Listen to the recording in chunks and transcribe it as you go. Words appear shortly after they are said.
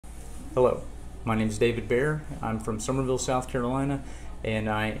Hello, my name is David Bear. I'm from Summerville, South Carolina, and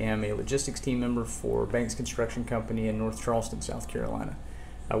I am a logistics team member for Banks Construction Company in North Charleston, South Carolina.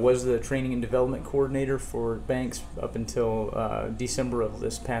 I was the training and development coordinator for Banks up until December of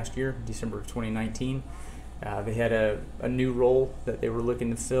this past year, December of 2019. They had a new role that they were looking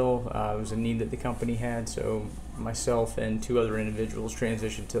to fill. It was a need that the company had, so myself and two other individuals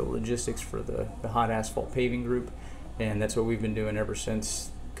transitioned to logistics for the hot asphalt paving group, and that's what we've been doing ever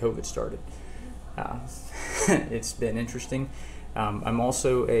since COVID started. It's been interesting. I'm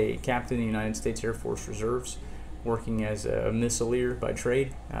also a captain in the United States Air Force Reserves, working as a missileer by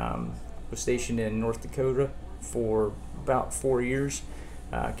trade. Was stationed in North Dakota for about 4 years,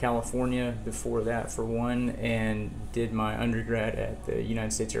 California before that for one, and did my undergrad at the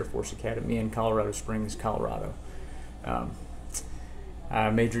United States Air Force Academy in Colorado Springs, Colorado.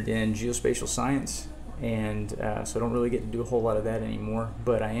 I majored in geospatial science, and so I don't really get to do a whole lot of that anymore,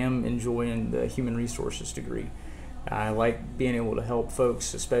 but I am enjoying the human resources degree. I like being able to help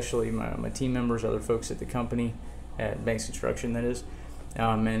folks, especially my team members, other folks at the company, at Banks Construction that is,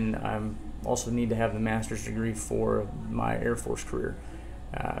 and I also need to have the master's degree for my Air Force career.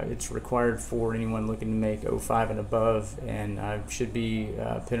 It's required for anyone looking to make 05 and above, and I should be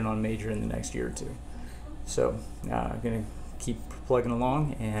pinning on major in the next year or two. So I'm going to keep plugging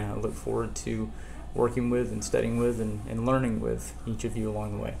along, and I look forward to working with and studying with and learning with each of you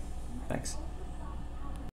along the way. Thanks.